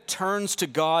 lament turns to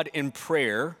God in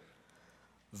prayer,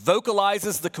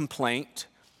 vocalizes the complaint,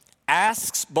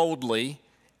 asks boldly,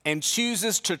 and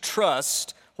chooses to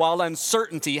trust while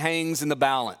uncertainty hangs in the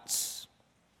balance.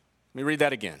 Let me read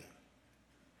that again.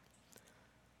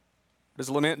 What does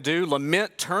lament do?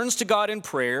 Lament turns to God in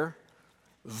prayer,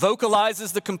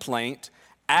 vocalizes the complaint,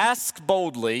 asks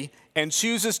boldly, and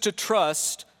chooses to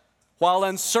trust while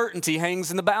uncertainty hangs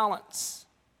in the balance.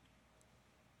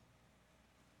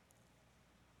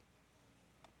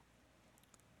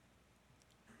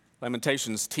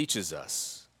 Lamentations teaches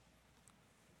us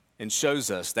and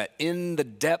shows us that in the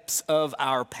depths of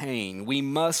our pain, we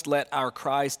must let our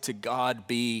cries to God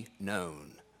be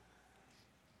known.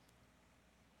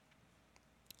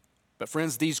 But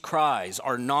friends, these cries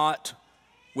are not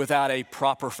without a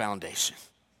proper foundation,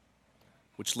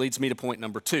 which leads me to point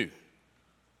number 2.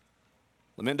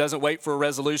 Lament doesn't wait for a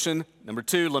resolution. Number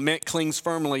 2, lament clings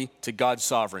firmly to God's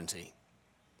sovereignty.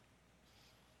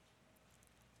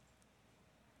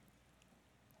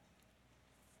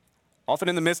 Often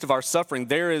in the midst of our suffering,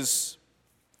 there is,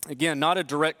 again, not a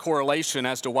direct correlation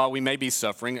as to why we may be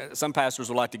suffering. Some pastors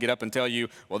would like to get up and tell you,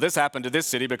 well, this happened to this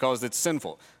city because it's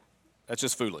sinful. That's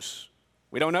just foolish.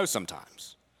 We don't know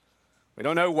sometimes. We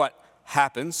don't know what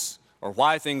happens or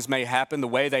why things may happen the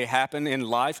way they happen in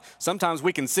life. Sometimes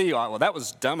we can see, oh, well, that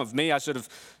was dumb of me.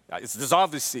 This is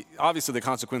obviously the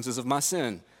consequences of my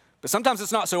sin. But sometimes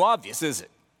it's not so obvious, is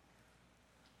it?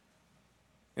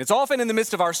 It's often in the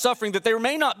midst of our suffering that there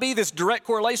may not be this direct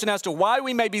correlation as to why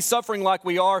we may be suffering like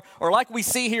we are or like we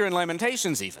see here in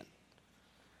Lamentations even.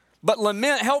 But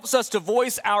lament helps us to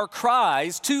voice our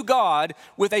cries to God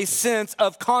with a sense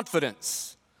of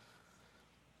confidence.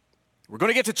 We're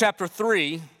going to get to chapter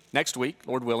 3 next week,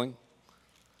 Lord willing.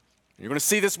 You're going to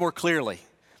see this more clearly.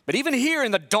 But even here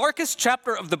in the darkest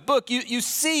chapter of the book, you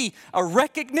see a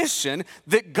recognition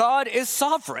that God is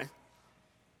sovereign.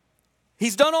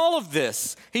 He's done all of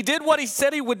this. He did what he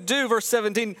said he would do, verse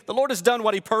 17. The Lord has done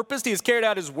what he purposed. He has carried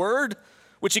out his word,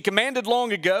 which he commanded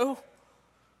long ago.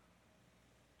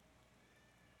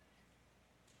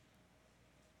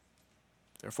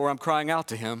 Therefore, I'm crying out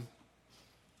to him.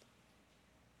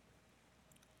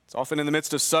 It's often in the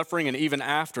midst of suffering and even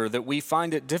after that we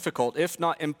find it difficult, if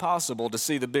not impossible, to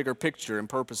see the bigger picture and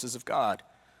purposes of God.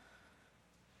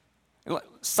 And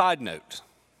side note,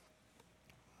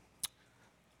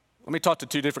 let me talk to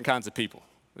two different kinds of people.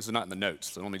 This is not in the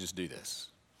notes, so let me just do this.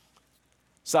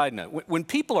 Side note, when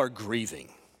people are grieving,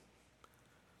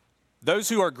 those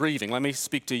who are grieving, let me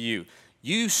speak to you.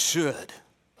 You should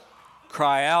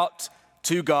cry out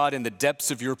to God in the depths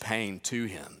of your pain to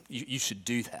him. You should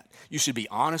do that. You should be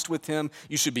honest with him.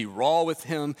 You should be raw with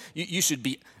him. You should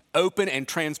be open and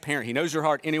transparent. He knows your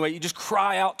heart anyway. You just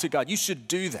cry out to God. You should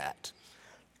do that,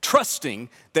 trusting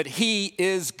that he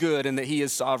is good and that he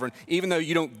is sovereign, even though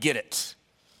you don't get it.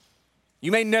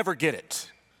 You may never get it.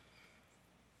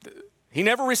 He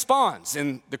never responds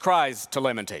in the cries to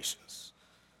Lamentations.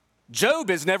 Job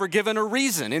is never given a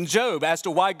reason in Job as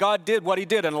to why God did what he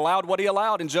did and allowed what he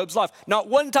allowed in Job's life. Not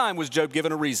one time was Job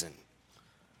given a reason.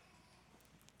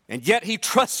 And yet he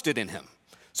trusted in him.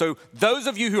 So those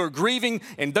of you who are grieving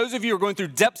and those of you who are going through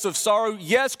depths of sorrow,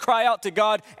 yes, cry out to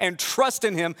God and trust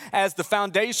in him as the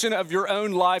foundation of your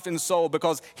own life and soul,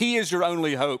 because he is your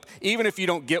only hope, even if you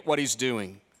don't get what he's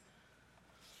doing.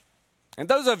 And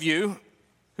those of you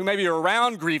who maybe are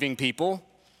around grieving people,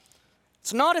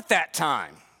 it's not at that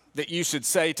time that you should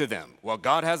say to them, well,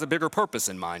 God has a bigger purpose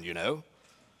in mind, you know.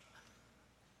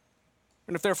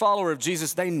 And if they're a follower of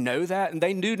Jesus, they know that, and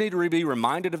they do need to be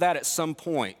reminded of that at some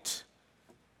point.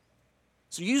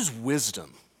 So use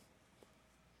wisdom.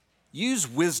 Use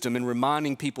wisdom in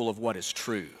reminding people of what is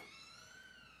true.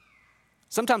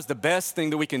 Sometimes the best thing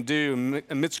that we can do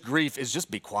amidst grief is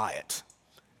just be quiet.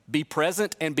 Be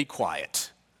present and be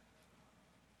quiet.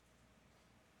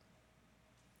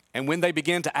 And when they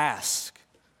begin to ask,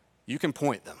 you can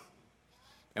point them.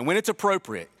 And when it's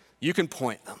appropriate, you can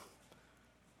point them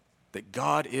that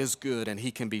God is good and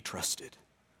he can be trusted.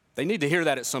 They need to hear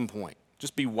that at some point.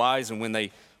 Just be wise and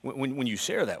when you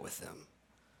share that with them.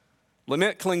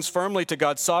 Lament clings firmly to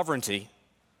God's sovereignty.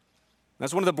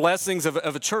 That's one of the blessings of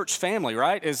a church family,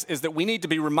 right? Is that we need to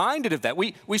be reminded of that.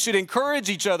 We should encourage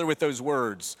each other with those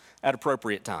words at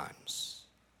appropriate times.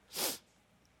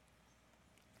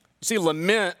 You see,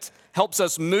 lament helps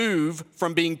us move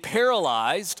from being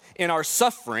paralyzed in our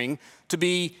suffering to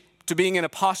being in a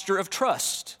posture of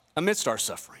trust amidst our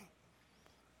suffering.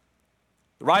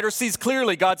 The writer sees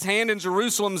clearly God's hand in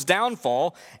Jerusalem's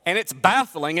downfall, and it's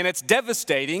baffling and it's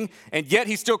devastating, and yet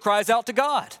he still cries out to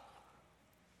God.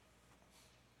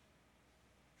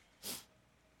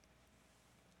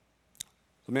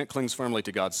 Lament clings firmly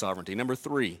to God's sovereignty. Number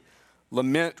 3,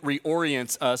 lament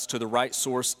reorients us to the right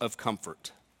source of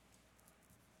comfort.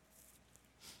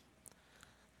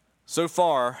 So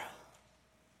far,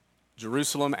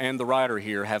 Jerusalem and the writer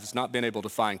here have not been able to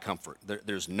find comfort.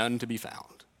 There's none to be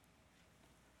found.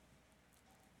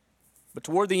 But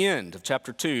toward the end of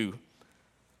chapter 2,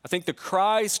 I think the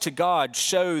cries to God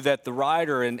show that the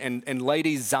writer and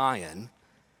Lady Zion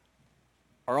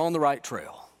are on the right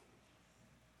trail.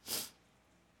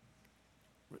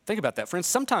 Think about that, friends.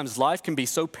 Sometimes life can be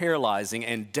so paralyzing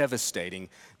and devastating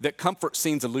that comfort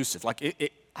seems elusive.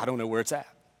 Like, I don't know where it's at.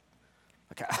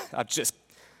 Like,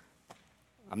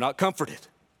 I'm not comforted.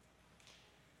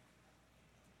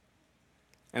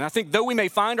 And I think though we may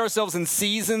find ourselves in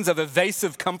seasons of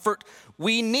evasive comfort,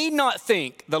 we need not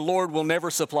think the Lord will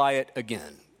never supply it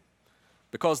again,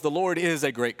 because the Lord is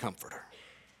a great comforter.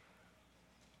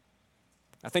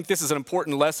 I think this is an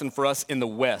important lesson for us in the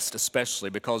West, especially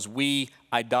because we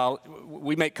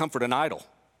make comfort an idol.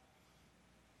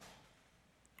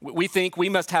 We think we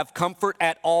must have comfort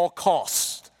at all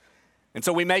costs. And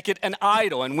so we make it an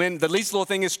idol, and when the least little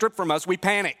thing is stripped from us, we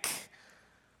panic.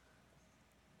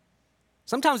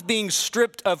 Sometimes being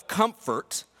stripped of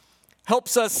comfort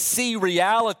helps us see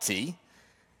reality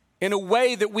in a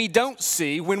way that we don't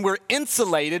see when we're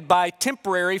insulated by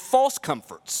temporary false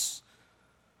comforts.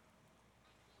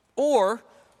 Or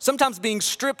sometimes being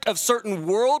stripped of certain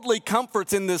worldly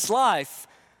comforts in this life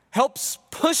helps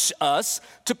push us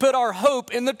to put our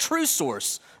hope in the true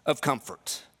source of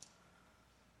comfort.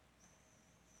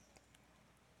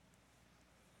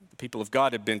 The people of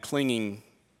God have been clinging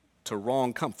to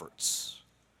wrong comforts.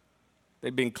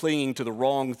 They've been clinging to the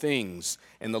wrong things,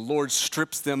 and the Lord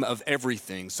strips them of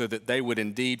everything so that they would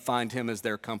indeed find him as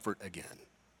their comfort again.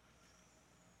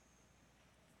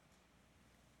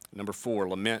 Number 4,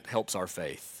 lament helps our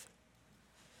faith.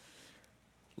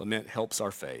 Lament helps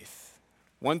our faith.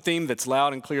 One theme that's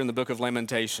loud and clear in the book of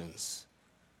Lamentations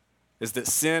is that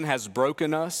sin has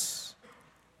broken us,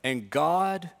 and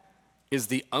God is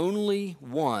the only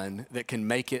one that can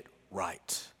make it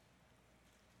right.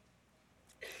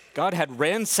 God had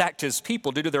ransacked his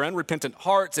people due to their unrepentant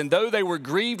hearts, and though they were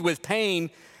grieved with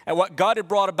pain at what God had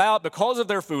brought about because of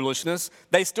their foolishness,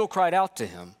 they still cried out to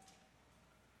him.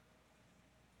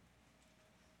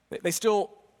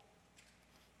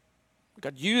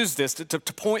 God used this to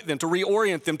point them, to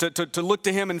reorient them, to look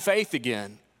to him in faith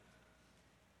again.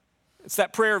 It's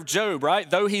that prayer of Job, right?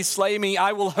 Though he slay me,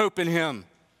 I will hope in him.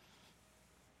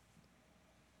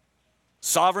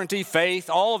 Sovereignty, faith,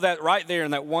 all of that right there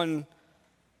in that one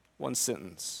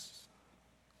sentence.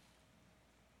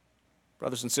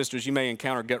 Brothers and sisters, you may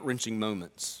encounter gut-wrenching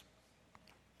moments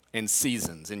and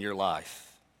seasons in your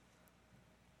life.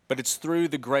 But it's through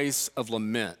the grace of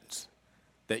lament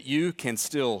that you can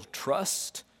still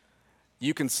trust,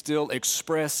 you can still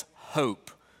express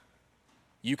hope,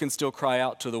 you can still cry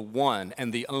out to the one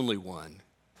and the only one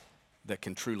that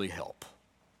can truly help.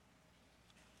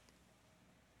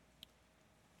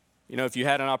 You know, if you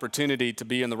had an opportunity to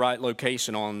be in the right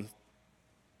location on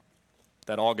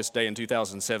that August day in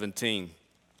 2017,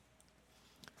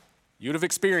 you'd have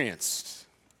experienced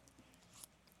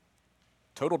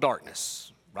total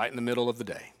darkness right in the middle of the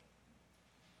day.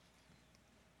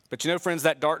 But you know, friends,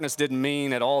 that darkness didn't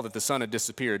mean at all that the sun had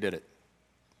disappeared, did it?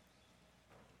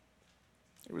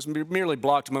 It was merely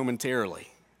blocked momentarily.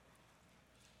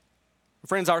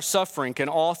 Friends, our suffering can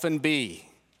often be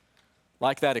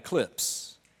like that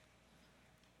eclipse.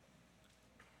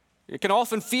 It can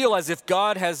often feel as if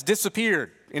God has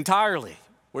disappeared entirely.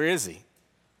 Where is he?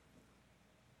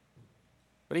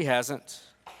 But he hasn't.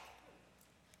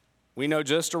 We know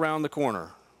just around the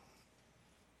corner.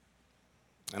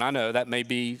 And I know that may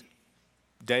be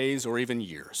days or even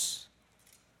years.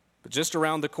 But just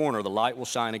around the corner, the light will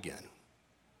shine again.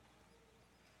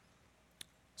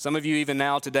 Some of you even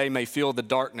now today may feel the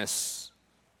darkness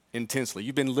intensely.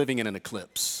 You've been living in an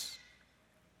eclipse.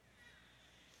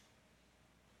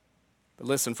 But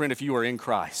listen, friend, if you are in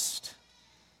Christ,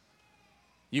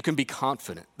 you can be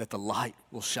confident that the light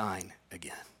will shine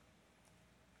again.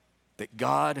 That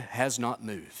God has not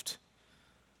moved.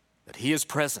 That he is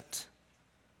present.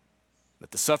 That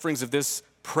the sufferings of this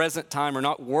present time are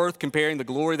not worth comparing the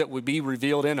glory that would be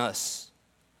revealed in us.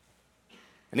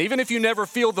 And even if you never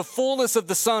feel the fullness of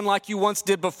the sun like you once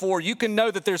did before, you can know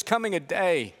that there's coming a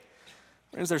day.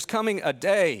 Friends, there's coming a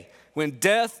day when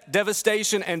death,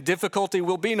 devastation, and difficulty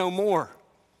will be no more.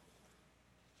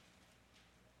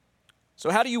 So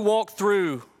how do you walk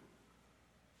through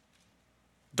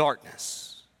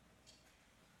darkness?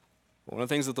 One of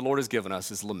the things that the Lord has given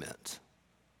us is lament.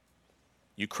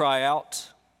 You cry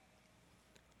out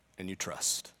and you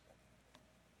trust.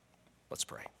 Let's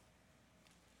pray.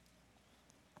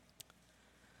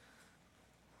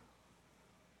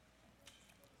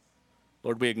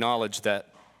 Lord, we acknowledge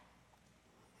that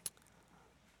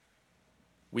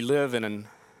we live in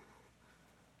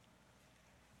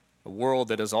a world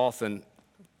that is often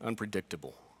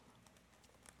unpredictable.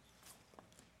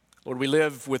 Lord, we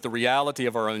live with the reality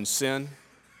of our own sin,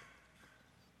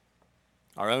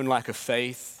 our own lack of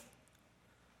faith.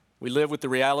 We live with the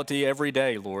reality every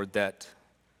day, Lord, that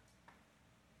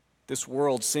this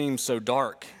world seems so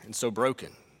dark and so broken.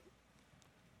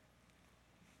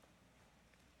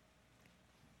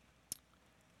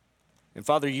 And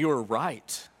Father, you are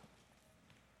right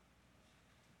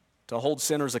to hold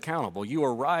sinners accountable. You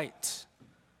are right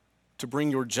to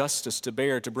bring your justice to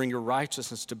bear, to bring your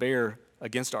righteousness to bear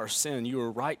against our sin. You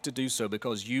are right to do so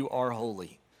because you are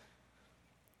holy.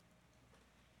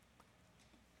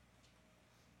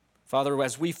 Father,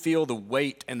 as we feel the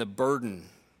weight and the burden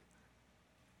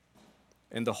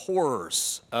and the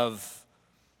horrors of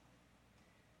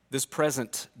this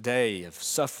present day of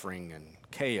suffering and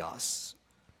chaos,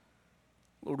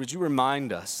 Lord, would you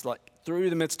remind us, like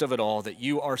through the midst of it all, that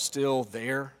you are still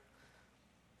there,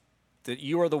 that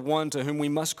you are the one to whom we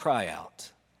must cry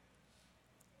out,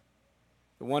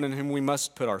 the one in whom we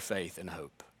must put our faith and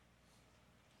hope.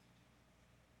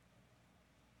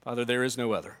 Father, there is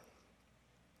no other.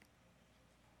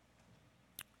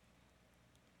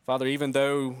 Father, even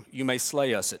though you may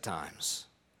slay us at times,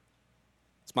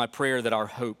 it's my prayer that our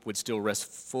hope would still rest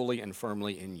fully and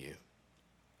firmly in you,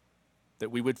 that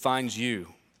we would find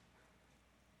you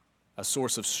a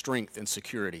source of strength and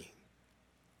security,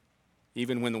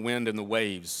 even when the wind and the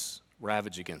waves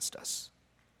ravage against us.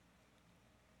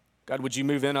 God, would you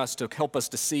move in us to help us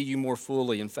to see you more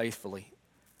fully and faithfully?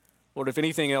 Lord, if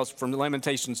anything else from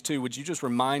Lamentations 2, would you just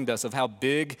remind us of how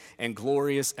big and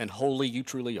glorious and holy you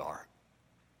truly are?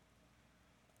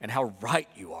 and how right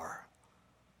you are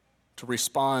to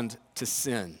respond to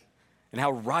sin, and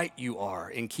how right you are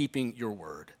in keeping your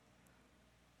word.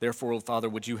 Therefore, Father,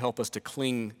 would you help us to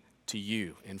cling to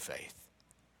you in faith?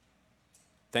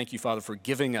 Thank you, Father, for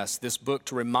giving us this book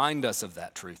to remind us of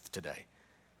that truth today.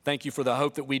 Thank you for the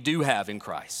hope that we do have in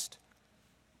Christ.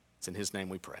 It's in his name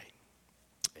we pray.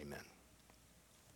 Amen.